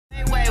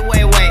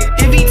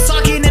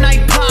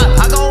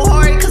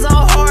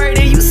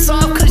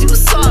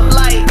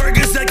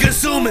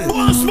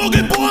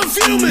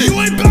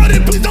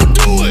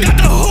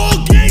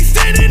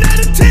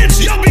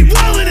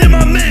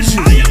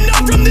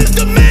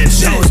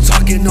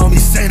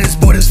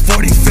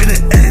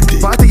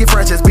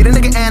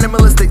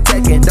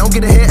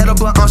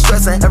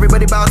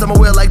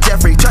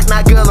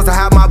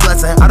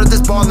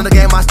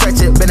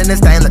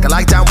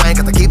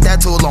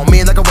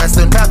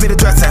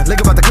chefing.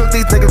 Nigga about to cook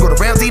these niggas, go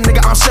to Ramsey,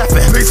 nigga, I'm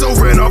chefing. Peso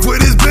ran off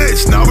with his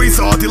bitch, now we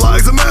salty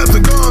like some maps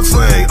and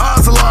gunsling.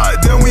 Odds a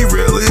lot, then we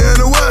really in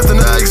the West, and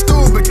I ain't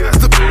stupid,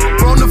 cast the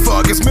from the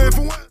fucking Smith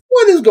and West.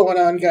 What is going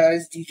on,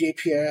 guys? DJ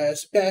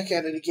PRS back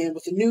at it again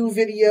with a new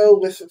video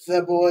with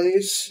the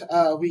boys.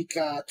 We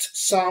got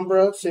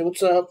Sombra, say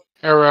what's up.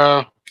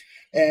 Hello.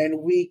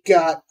 And we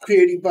got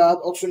Creative Bob,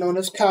 also known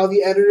as Kyle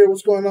the Editor.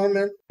 What's going on,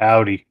 man?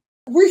 Howdy.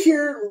 We're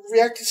here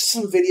reacting to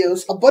some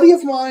videos. A buddy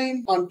of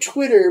mine on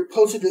Twitter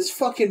posted this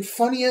fucking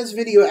funny-ass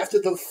video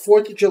after the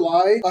 4th of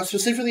July,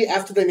 specifically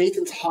after the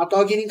Nathan's hot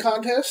dog eating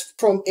contest,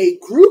 from a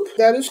group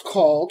that is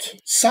called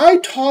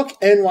Side Talk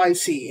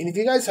NYC. And if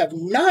you guys have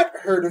not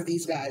heard of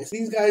these guys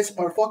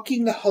are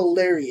fucking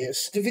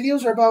hilarious. The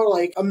videos are about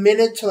like a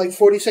minute to like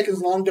 40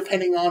 seconds long,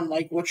 depending on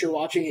like what you're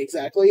watching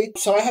exactly.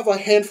 So I have a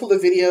handful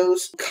of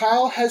videos.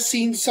 Kyle has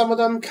seen some of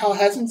them, Kyle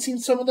hasn't seen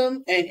some of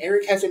them, and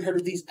Eric hasn't heard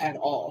of these at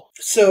all.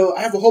 So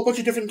I have a whole bunch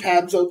of different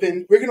tabs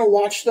open. We're going to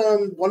watch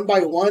them one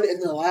by one,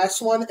 and the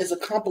last one is a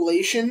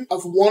compilation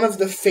of one of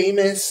the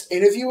famous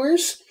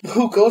interviewers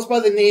who goes by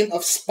the name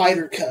of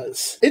Spider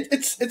Cuz.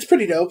 It's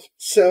pretty dope.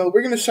 So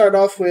we're going to start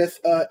off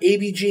with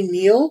ABG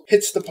Neil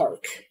Hits the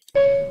Park.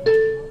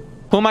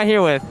 Who am I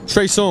here with?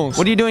 Trey Songz.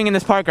 What are you doing in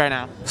this park right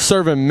now?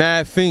 Serving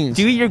mad fiends.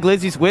 Do you eat your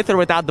glizzies with or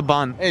without the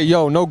bun? Hey,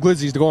 yo, no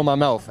glizzies to go in my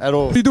mouth at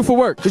all. What do you do for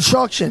work?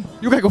 Construction.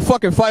 You look like a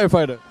fucking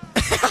firefighter.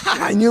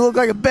 And you look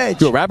like a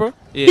bitch. You a rapper?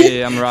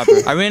 Yeah, I'm a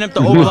rapper. I ran up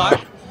the old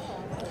block.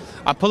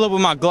 I pull up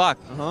with my Glock.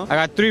 I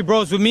got 3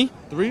 bros with me.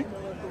 3?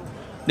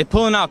 They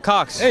pulling out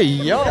cocks. Hey,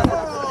 yo.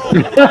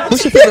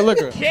 What's your favorite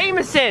liquor?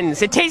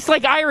 Jameson's. It tastes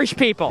like Irish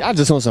people. I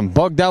just on some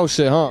bugged out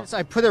shit, huh? So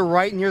I put it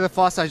right near the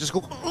faucet. I just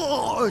go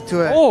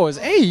to it. Pause.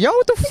 Hey, yo,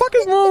 what the fuck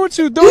is wrong with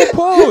you? Don't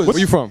pause. Where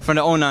you from? From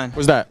the 09.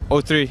 What's that?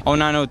 03.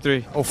 09,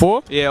 03.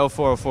 04? Yeah,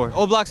 04, 04.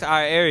 Old block's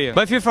our area.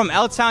 But if you're from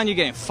L-Town, you're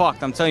getting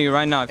fucked. I'm telling you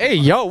right now. Hey,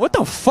 yo, what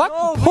the fuck?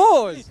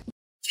 Pause.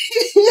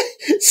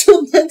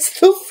 So that's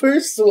the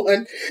first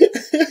one.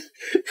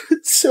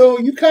 So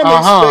you kind of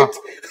expect,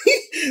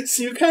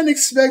 so you kind of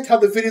expect how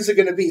the videos are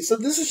gonna be. So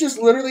this is just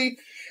literally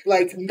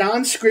like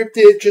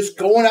non-scripted, just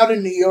going out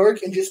in New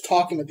York and just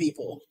talking to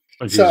people.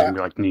 It's using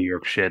like New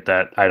York shit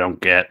that I don't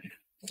get.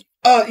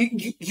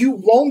 You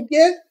won't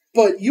get,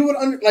 but you would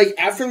like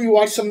after we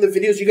watch some of the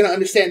videos, you're gonna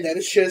understand that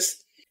it's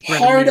just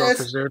hard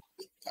as.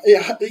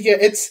 Yeah,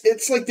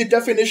 it's like the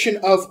definition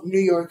of New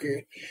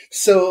Yorker.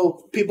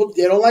 So people,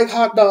 they don't like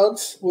hot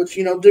dogs, which,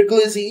 you know, they're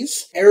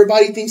glizzies.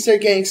 Everybody thinks they're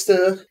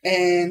gangsta,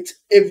 and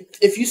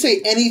if you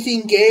say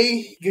anything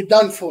gay, you're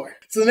done for.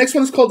 So the next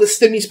one is called the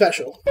Stimmy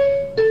Special.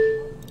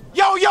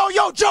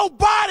 Yo, Joe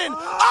Biden,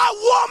 I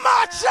want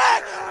my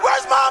check.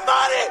 Where's my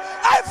money?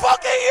 Hey,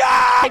 fucking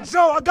yeah. Hey,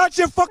 Joe, I got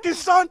your fucking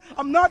son.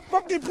 I'm not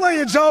fucking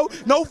playing, Joe.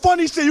 No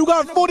funny shit. You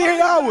got 48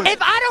 hours. If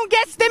I don't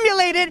get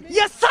stimulated,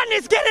 your son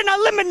is getting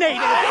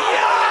eliminated.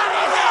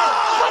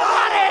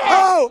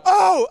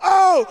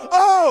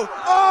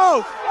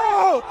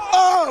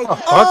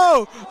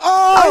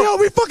 Yo,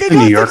 we fucking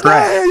New York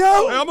rat. Here,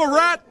 yo. Hey, I'm a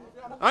rat.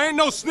 I ain't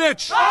no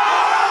snitch.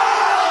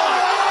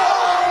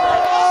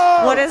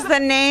 What is the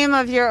name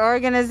of your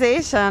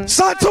organization?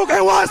 Side Talk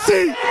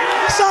NYC.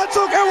 Side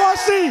Talk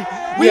NYC.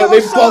 We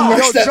they bum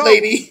rushed that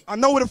lady. I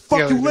know where the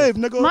fuck you live,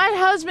 nigga. My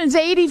husband's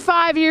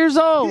 85 years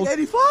old. He's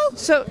 85?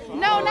 So,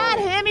 no, not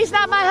him. He's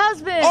not my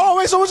husband. Oh,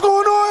 wait, so what's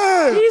going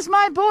on here? He's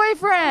my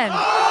boyfriend.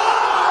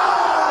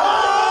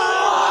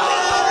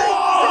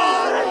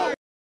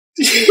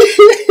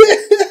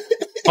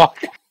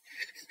 Fuck.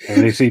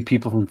 And they say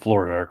people from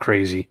Florida are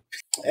crazy.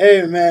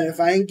 Hey man, if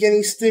I ain't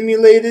getting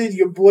stimulated,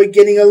 your boy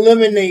getting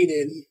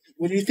eliminated.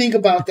 What do you think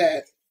about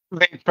that?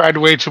 They tried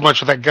way too much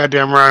with that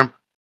goddamn rhyme.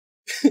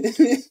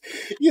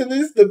 Yo,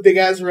 this is the big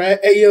ass rat.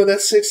 Hey yo,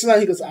 that's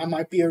 6ix9ine. He goes, I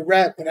might be a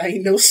rat, but I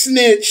ain't no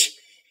snitch.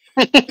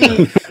 Alright,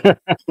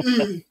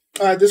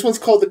 this one's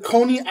called the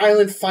Coney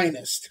Island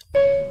Finest.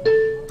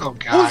 Oh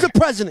God. Who's the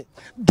president?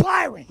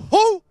 Byron.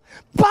 Who?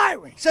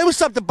 Byron. Say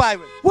what's up to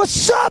Byron.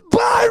 What's up,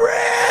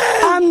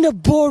 Byron? I'm the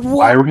boardwalk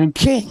Byron?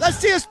 king. Let's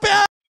see a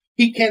spell.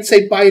 He can't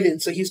say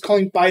Biden, so he's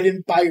calling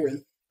Biden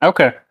Byron.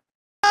 Okay.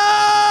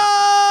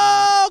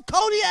 Oh,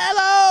 Coney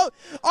Island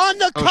on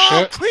the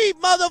concrete,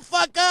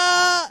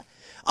 motherfucker.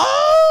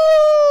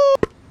 Oh!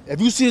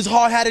 If you see his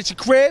hard hat at your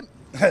crib,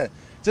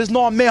 just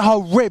know I made her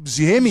ribs.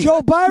 You hear me?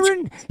 Joe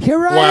Byron,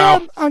 here I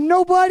am. I'm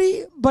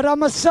nobody, but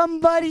I'm a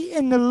somebody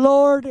in the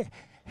Lord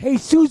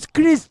Jesus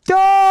Cristo.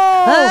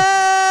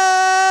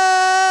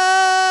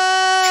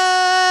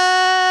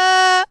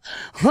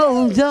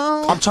 Hold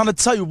on. I'm trying to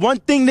tell you one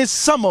thing this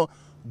summer.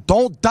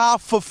 Don't die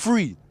for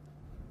free.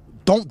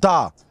 Don't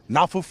die.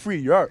 Not for free,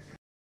 you heard?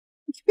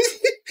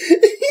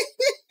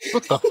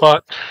 What the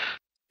fuck?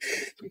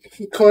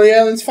 Coney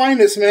Island's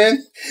finest,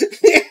 man.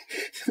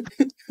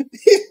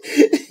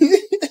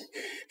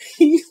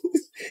 He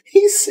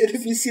said,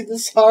 if you see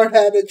this hard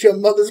hat at your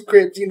mother's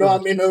crib, you know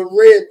I'm in her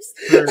ribs.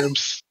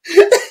 Ribs.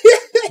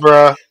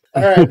 Bruh.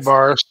 All right.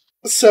 Bars.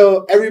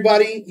 So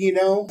everybody, you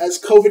know, as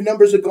COVID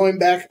numbers are going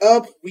back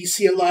up, we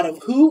see a lot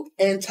of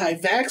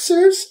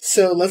anti-vaxxers.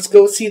 So let's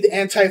go see the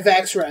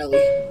anti-vax rally.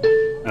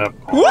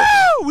 Woo!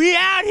 We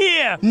out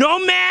here. No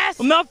mask.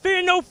 I'm not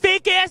fearing no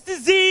fake ass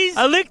disease.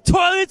 I lick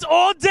toilets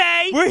all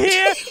day. We're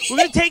here. We're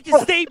gonna take the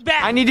state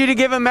back. I need you to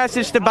give a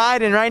message to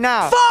Biden right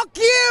now. Fuck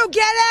you!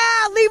 Get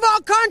out! Leave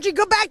our country.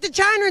 Go back to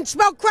China and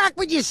smoke crack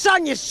with your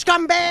son, you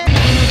scumbag.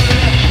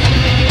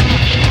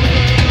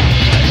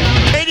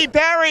 Katy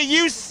Perry,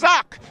 you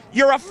suck.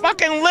 You're a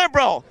fucking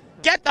liberal.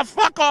 Get the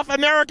fuck off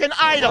American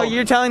Idol. So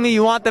you're telling me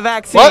you want the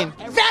vaccine?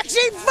 What?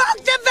 Vaccine? Fuck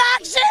the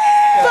vaccine!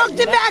 Fuck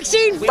the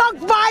vaccine! Fuck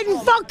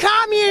Biden! Fuck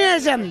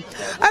communism!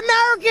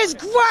 America's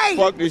great!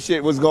 Fuck this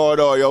shit, what's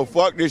going on, yo?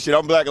 Fuck this shit.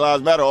 I'm Black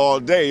Lives Matter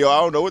all day, yo. I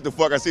don't know what the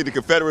fuck. I see the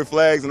Confederate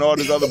flags and all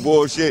this other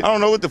bullshit. I don't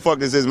know what the fuck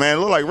this is, man. It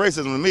look like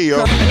racism to me,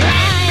 yo.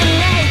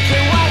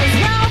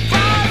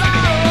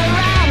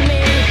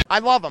 I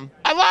love him.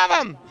 I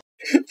love him.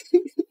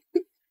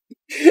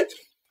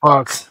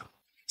 Fuck.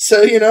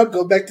 So, you know,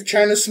 go back to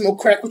China, smoke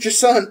crack with your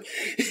son.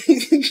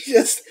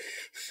 Just,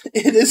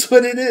 it is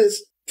what it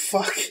is.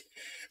 Fuck.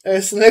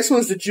 Alright, so the next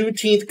one's the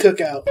Juneteenth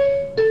cookout.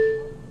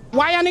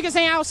 Why y'all niggas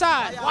ain't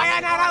outside? Why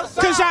y'all not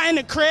outside? Cause y'all in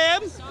the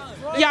crib.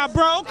 Y'all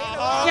broke.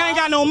 Y'all ain't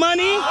got no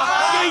money.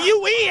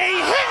 You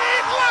ain't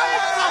hit.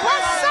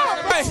 What's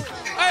up? Hey,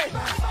 hey,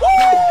 woo!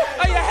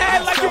 On your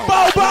head like you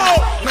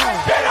Bobo.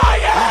 Get on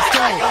your head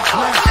like you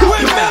Bobo.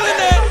 We're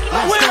millionaires.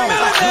 We're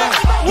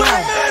millionaires. We're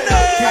millionaires.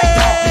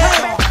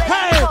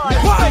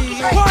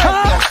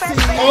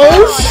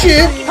 Oh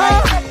shit!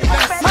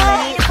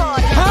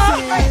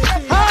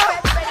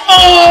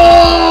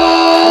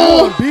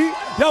 Oh!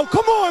 Yo,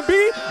 come on,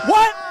 B.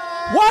 What?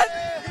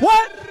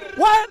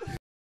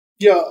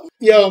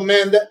 Yo,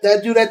 man,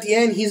 that dude at the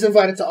end, he's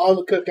invited to all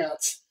the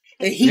cookouts,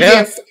 and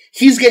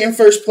he's getting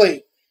first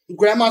plate.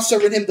 Grandma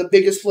serving him the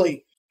biggest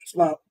plate. It's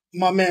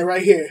my man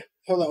right here.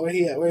 Hold on, where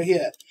he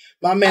at?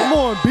 My man. Come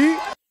on, B.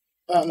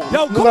 No.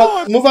 Yo, come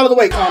on. Move out of the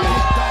way,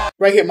 Common.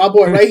 Right here, my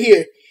boy, right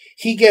here.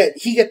 He get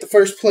the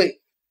first plate.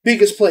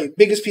 Biggest plate,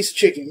 biggest piece of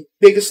chicken,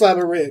 biggest slab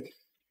of rib.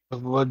 A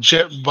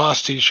legit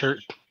boss t-shirt.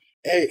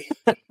 Hey,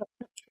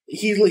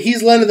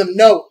 he's letting them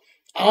know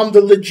I'm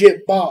the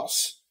legit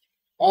boss.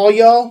 All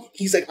y'all,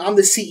 he's like, I'm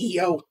the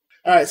CEO. All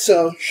right,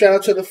 so shout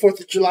out to the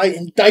 4th of July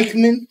in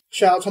Dykeman.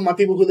 Shout out to my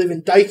people who live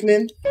in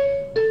Dykeman.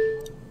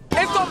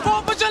 It's the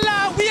 4th of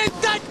July. We in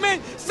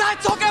Dykeman.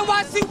 Start talking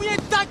NYC. We in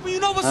Dykeman.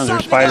 You know what's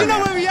up? You know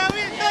where we are.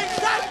 We in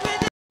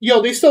Dykeman.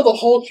 Yo, they stole the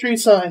whole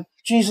street sign.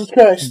 Jesus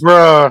Christ.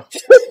 Bruh.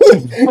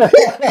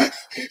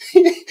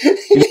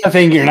 I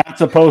think you're not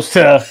supposed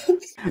to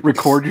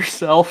record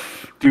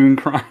yourself doing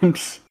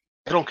crimes.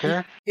 I don't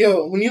care.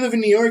 Yo, when you live in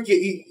New York,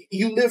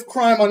 you live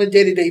crime on a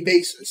day-to-day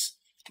basis.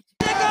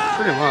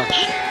 Pretty much.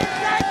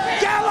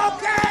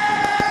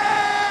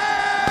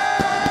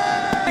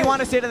 You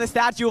want to say to the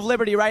Statue of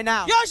Liberty right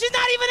now? Yo, she's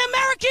not even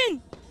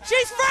American.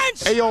 She's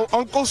French. Hey, yo,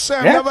 Uncle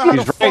Sam never had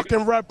a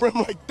fucking rap rim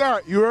like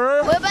that. You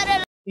heard?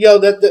 Yo,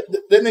 that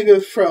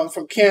nigga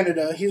from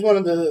Canada, he's one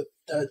of the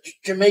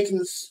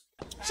Jamaicans.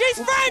 She's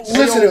French. Listen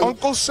hey, yo, to him.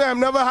 Uncle Sam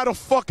never had a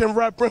fucking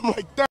rap rim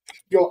like that.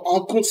 Yo,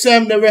 Uncle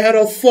Sam never had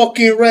a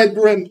fucking red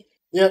brim.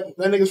 Yep,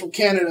 that nigga's from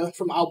Canada,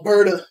 from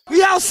Alberta.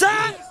 We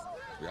outside.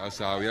 We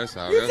outside. You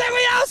say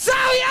we outside.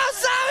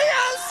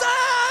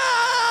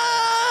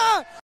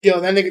 Yo,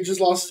 that nigga just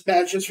lost his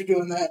badge just for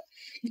doing that.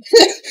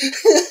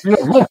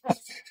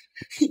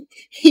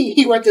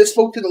 he right there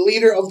spoke to the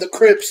leader of the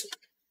Crips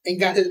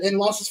and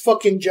lost his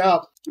fucking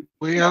job.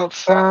 We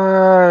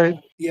outside.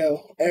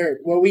 Yo, Eric,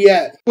 where we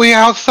at? We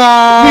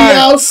outside. We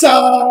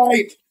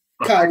outside.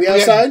 Kyle, we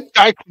outside?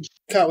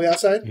 Kyle, we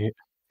outside?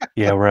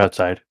 Yeah, we're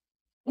outside.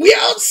 We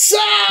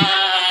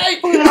outside!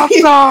 We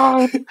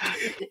outside!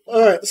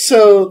 Alright,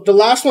 so the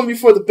last one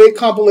before the big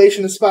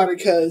compilation of Spider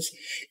Cuz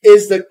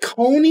is the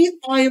Coney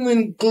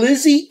Island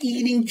Glizzy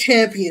Eating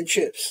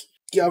Championships.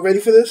 Y'all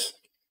ready for this?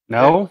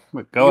 No?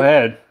 Go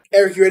ahead.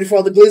 Eric, you ready for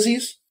all the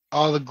glizzies?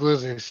 All the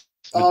glizzies.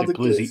 All the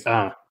glizzy.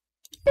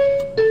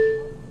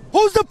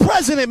 Who's the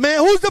president, man?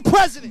 Who's the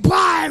president?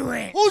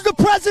 Byron. Who's the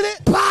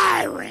president?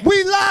 Byron.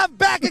 We live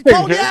back at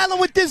Coney Island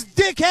with this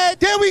dickhead.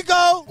 There we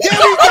go. There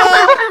we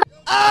go.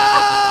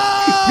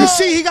 Oh! You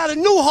see, he got a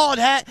new hard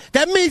hat.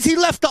 That means he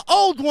left the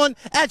old one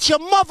at your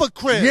mother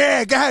crib.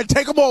 Yeah, go ahead.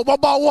 Take them all one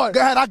by one. Go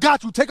ahead. I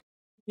got you. Take them.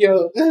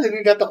 Yo, this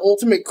nigga got the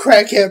ultimate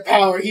crackhead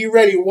power. He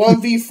ready.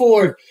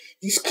 1v4.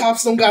 These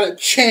cops don't got a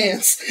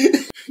chance.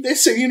 They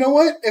said, you know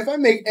what? If I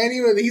make any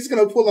of it, he's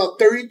going to pull out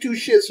 32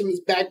 shits from his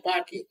back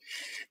pocket.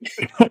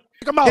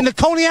 In the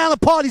Coney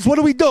Island parties, what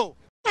do we do?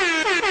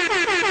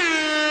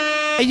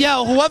 Hey,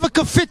 yo, whoever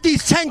could fit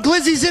these 10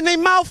 glizzies in their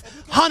mouth,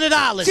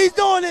 $100. She's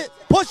doing it.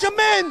 Push him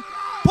in.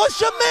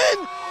 Push him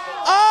in.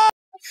 Oh.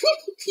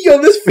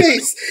 Yo, this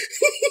face.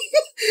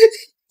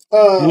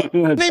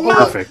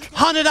 Perfect.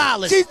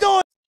 $100. She's doing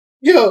it.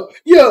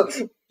 Yo,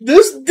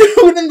 this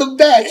dude in the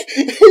back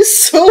is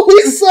so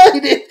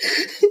excited.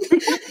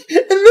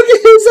 And look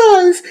at his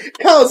eyes.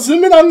 Kyle,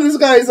 zoom in on this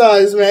guy's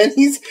eyes, man.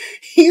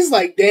 He's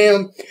like,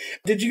 damn.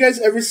 Did you guys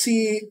ever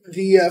see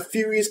the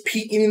Furious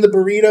Pete eating the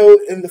burrito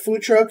in the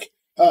food truck?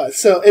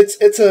 So it's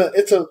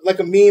a like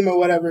a meme or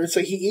whatever.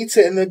 So he eats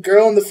it, and the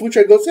girl in the food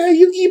truck goes, "Hey,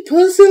 you eat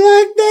pussy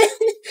like that?"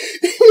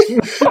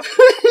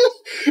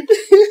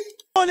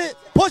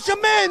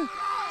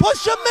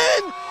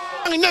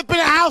 Johnny Nip in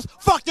the house.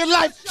 Fuck your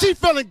life. She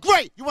feeling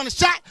great. You want a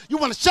shot? You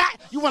want a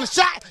shot? You want a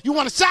shot? You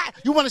want a shot?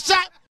 You want a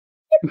shot?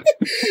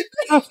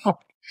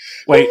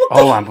 Wait,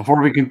 hold on.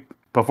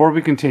 Before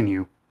we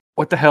continue,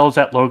 what the hell is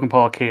that Logan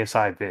Paul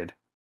KSI vid?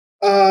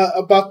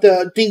 About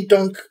the Dink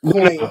Dunk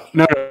coin.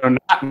 No,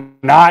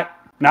 not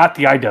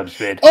the iDubbbz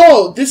vid.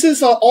 Oh, this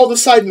is all the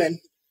Sidemen.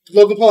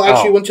 Logan Paul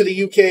actually went to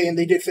the UK and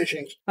they did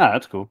fishing. Ah,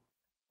 that's cool.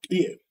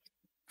 Yeah.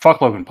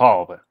 Fuck Logan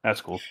Paul, but that's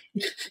cool.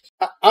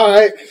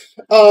 Alright.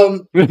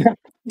 So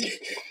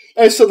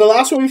the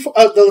last one,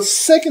 the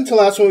second to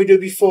last one we do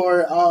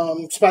before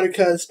Spider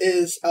Cuz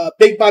is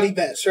Big Body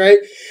Best, right?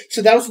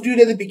 So that was the dude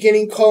at the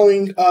beginning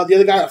calling the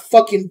other guy a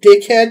fucking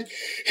dickhead.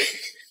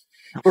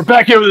 We're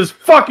back here with this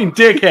fucking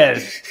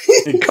dickhead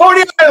in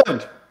Coney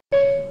Island.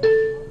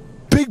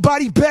 Big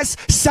Body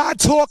Best, Side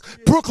Talk,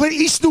 Brooklyn,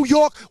 East New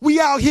York. We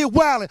out here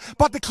wildin',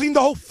 about to clean the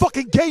whole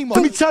fucking game up.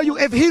 Let me tell you,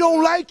 if he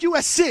don't like you,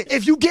 that's it.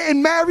 If you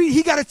getting married,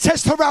 he gotta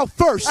test her out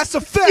first. That's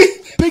a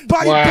fact. Big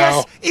Body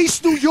Best,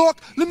 East New York.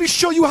 Let me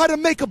show you how to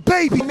make a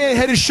baby. Man,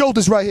 head and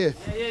shoulders right here.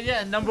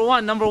 Yeah. Number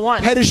one.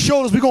 Head and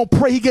shoulders. We gonna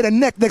pray he get a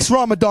neck next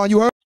Ramadan.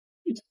 You heard?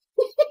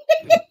 What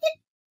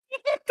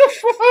the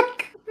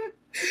fuck?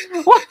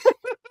 What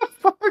the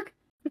fuck?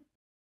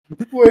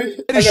 Wait,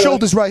 head and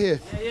shoulders right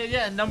here.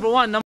 Yeah. Number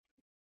one.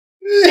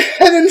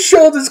 Head and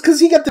shoulders,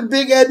 because he got the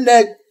big head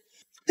neck.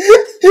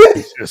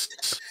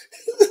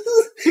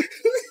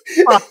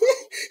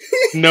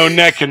 No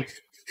necking.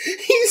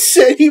 He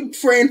said he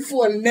praying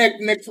for a neck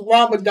next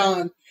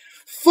Ramadan.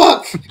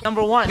 Fuck.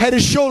 Number one. Head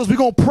and shoulders. We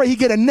gonna pray he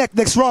get a neck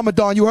next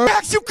Ramadan. You heard?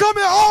 Max, you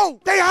coming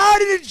home? They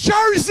hiding in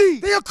Jersey.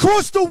 They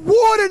across the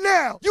water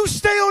now. You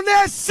stay on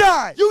that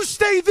side. You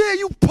stay there.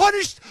 You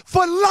punished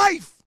for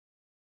life.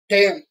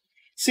 Damn.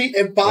 See,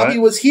 if Bobby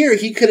was here,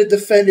 he could have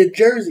defended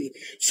Jersey.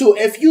 So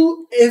if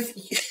you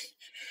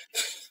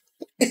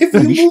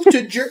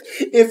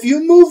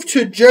move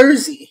to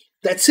Jersey,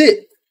 that's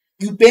it.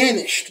 You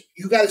banished.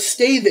 You got to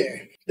stay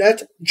there.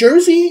 That's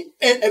Jersey.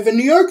 And if a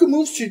New Yorker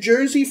moves to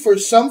Jersey for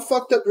some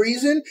fucked up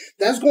reason,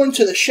 that's going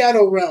to the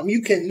shadow realm.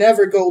 You can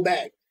never go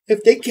back.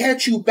 If they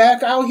catch you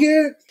back out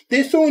here,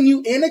 they're throwing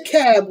you in a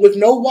cab with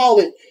no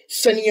wallet,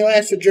 sending your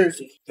ass to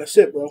Jersey. That's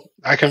it, bro.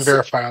 I can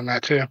verify on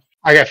that too.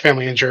 I got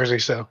family in Jersey,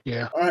 so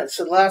yeah. All right,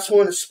 so the last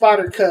one is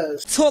Spider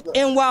Cuz. Talk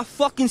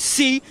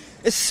NYC.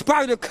 It's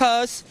Spider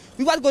Cuz.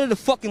 We about to go to the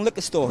fucking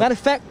liquor store. Matter of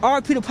fact,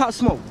 R.I.P. to Pop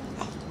Smoke.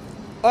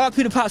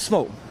 R.I.P. to Pop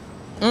Smoke.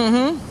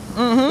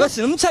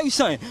 Listen, let me tell you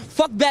something.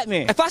 Fuck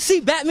Batman. If I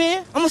see Batman,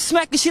 I'm gonna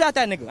smack the shit out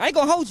that nigga. I ain't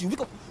gonna hold you. We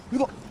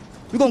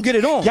gonna get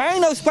it on. Y'all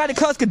ain't know Spider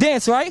Cuz could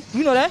dance, right?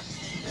 You know that?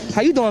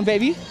 How you doing,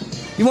 baby?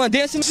 You wanna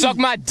dance with me? Suck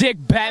my dick,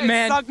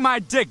 Batman. Hey, suck my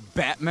dick,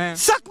 Batman.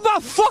 Suck my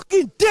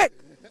fucking dick,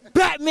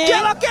 Batman.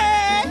 Get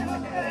okay.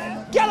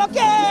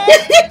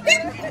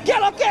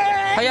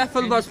 How y'all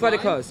feel about Spider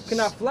Cuz? Can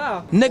I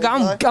fly?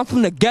 Nigga, I'm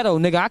from the ghetto,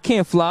 nigga. I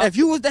can't fly. If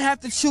you was to have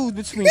to choose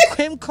between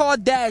Kim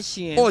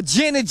Kardashian or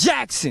Janet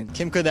Jackson.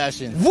 Kim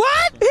Kardashian.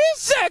 What? He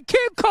said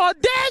Kim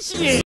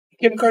Kardashian.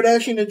 Kim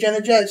Kardashian and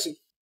Janet Jackson.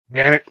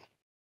 Janet.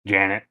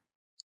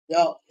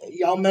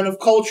 Y'all men of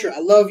culture. I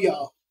love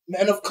y'all.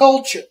 Men of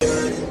culture.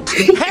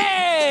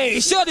 Hey,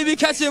 shorty be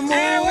catching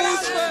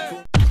moves.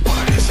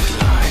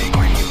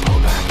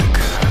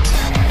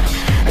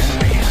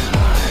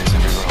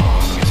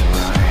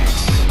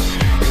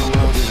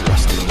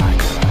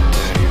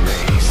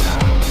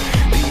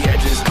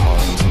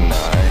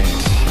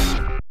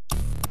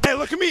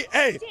 Look at me.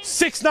 Hey,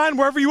 6'9",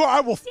 wherever you are, I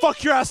will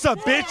fuck your ass up,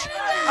 bitch.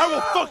 I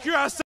will fuck your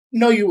ass up.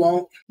 No, you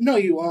won't. No,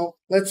 you won't.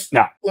 Let's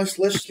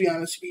just be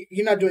honest.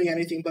 You're not doing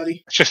anything,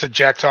 buddy. It's just a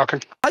Jack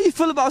talking. How you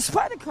feel about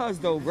Spider Cuz,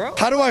 though, bro?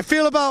 How do I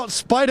feel about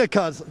Spider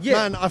Cuz? Yeah.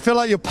 Man, I feel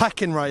like you're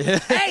packing right here.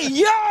 Hey,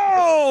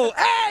 yo!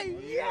 Hey,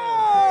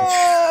 yo!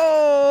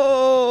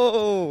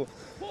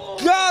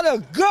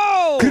 Gotta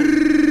go!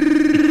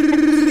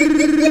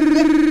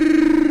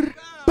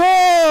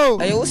 Boom!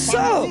 Hey, what's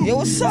up? Yo,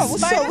 what's up?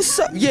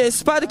 Yeah,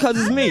 Spider Cuz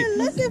is me.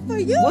 Looking for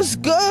you. What's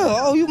good?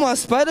 Oh, you my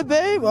spider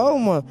babe? Oh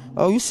my.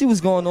 Oh, you see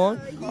what's going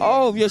on?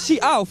 Oh, yeah, she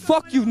out.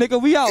 Fuck you,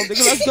 nigga. We out,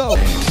 nigga. Let's go.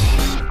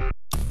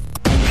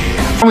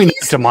 We need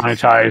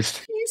demonetized.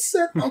 He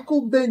said,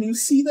 Uncle Ben, you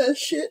see that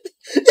shit?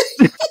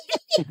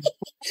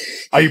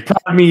 Are you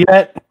proud of me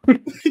yet?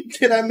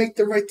 Did I make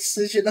the right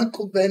decision,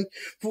 Uncle Ben?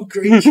 For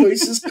great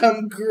choices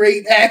come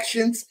great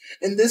actions,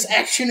 and this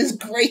action is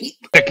great.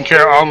 Taking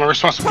care of all my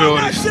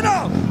responsibilities.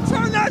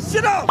 Turn that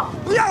shit up!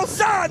 We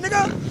outside,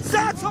 nigga!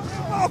 Side to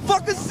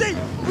motherfucking seat!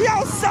 We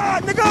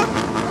outside, nigga!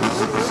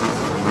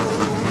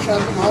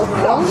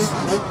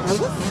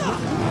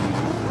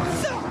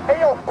 Hey,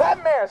 yo,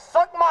 Batman,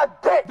 suck my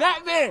dick!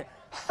 Batman!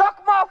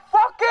 Suck my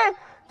fucking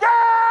dick!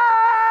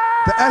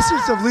 The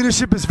essence of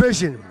leadership is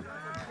vision.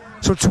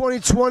 So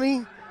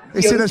 2020,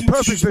 they say that's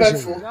perfect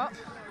vision.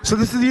 So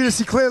this is the year to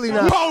see clearly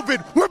now.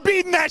 COVID, we're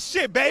beating that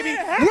shit, baby.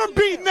 We're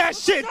beating that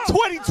shit.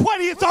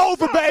 2020, it's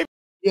over, baby.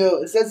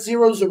 Yo, is that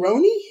Zero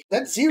Zeroni?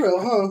 That's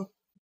Zero, huh?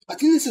 I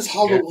think this is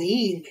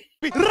Halloween.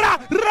 Drink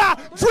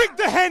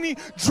the Henny,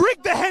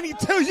 drink the Henny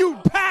till you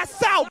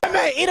pass out.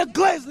 Man, eat a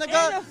glizz,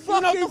 nigga.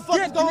 You know what the fuck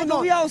is going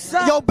on? We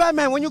outside. Yo,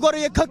 Batman, when you go to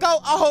your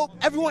cookout, I hope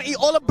everyone eat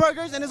all the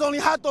burgers and there's only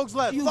hot dogs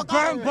left. You fuck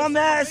burn bum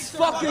ass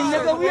fucking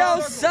nigga. We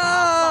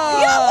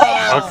outside. Yo, we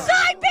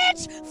outside,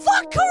 bitch.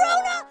 Fuck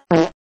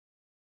Corona.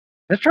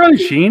 That's Charlie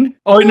Sheen?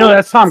 Oh no,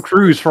 that's Tom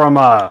Cruise from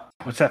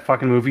what's that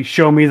fucking movie?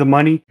 Show Me the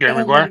Money. Jerry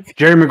Maguire.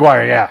 Jerry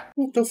Maguire, yeah.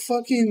 With the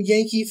fucking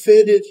Yankee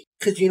fitted.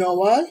 Cause you know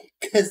why?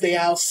 Cause they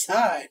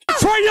outside.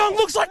 Trae Young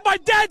looks like my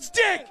dad's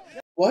dick.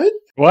 What?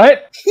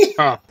 What?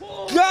 Huh.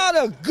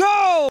 Gotta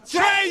go.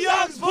 Trae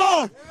Young's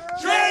born.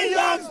 Trae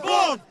Young's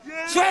born.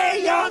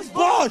 Trae Young's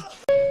born.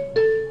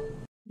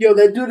 Yo,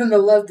 that dude on the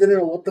left didn't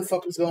know what the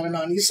fuck was going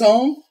on. You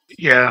saw him?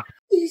 Yeah.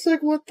 He's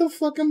like, what the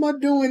fuck am I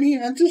doing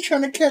here? I'm just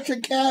trying to catch a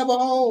cab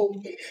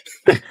home.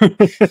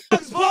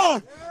 Young's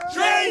born.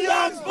 Trae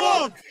Young's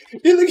born.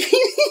 He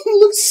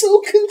looks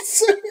so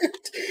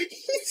concerned.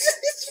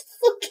 His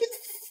fucking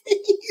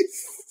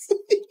face.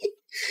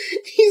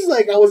 He's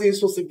like, I wasn't even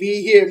supposed to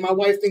be here. My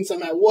wife thinks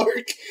I'm at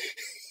work.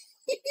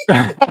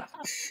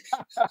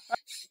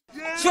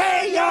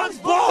 Trae Young's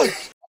born.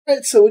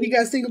 Alright, so what do you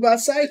guys think about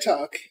Side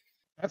Talk?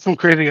 That's some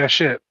crazy ass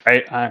shit.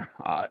 I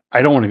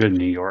don't want to go to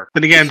New York.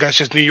 But again, that's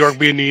just New York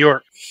being New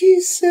York. He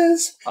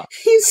says, I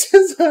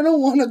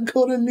don't want to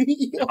go to New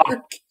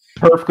York.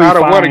 Perfectly I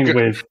don't wanna fine go-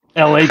 with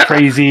LA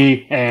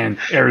crazy and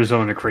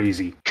Arizona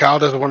crazy. Kyle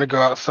doesn't want to go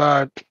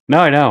outside. No,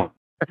 I don't.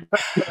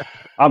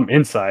 I'm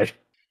inside.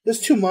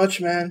 There's too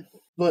much, man.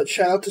 But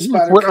shout out to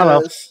What Spider on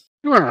a- Cuz.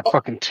 You want to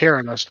fucking tear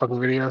in those fucking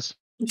videos.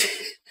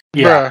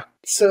 Yeah.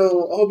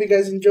 So I hope you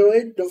guys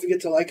enjoyed. Don't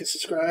forget to like and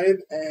subscribe,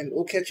 and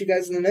we'll catch you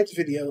guys in the next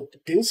video.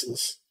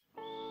 Deuces.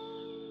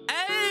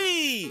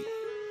 Hey!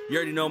 You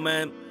already know,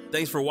 man.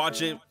 Thanks for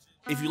watching.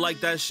 If you like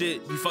that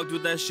shit, you fucked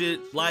with that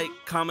shit, like,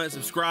 comment,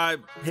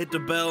 subscribe, hit the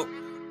bell.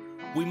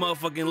 We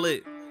motherfucking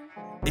lit.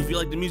 If you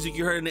like the music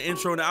you heard in the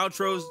intro and the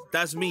outros,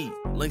 that's me.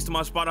 Links to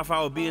my Spotify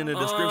will be in the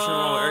description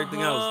along with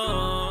everything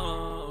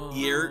else.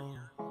 Yeah.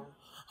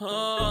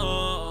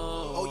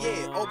 Oh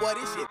yeah, oh boy,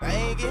 this shit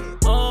banging.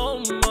 Oh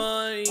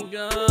my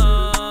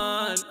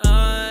god,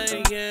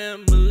 I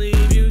can't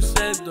believe you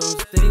said those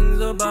things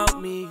about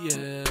me,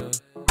 yeah.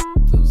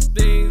 Those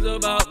things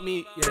about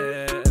me,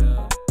 yeah.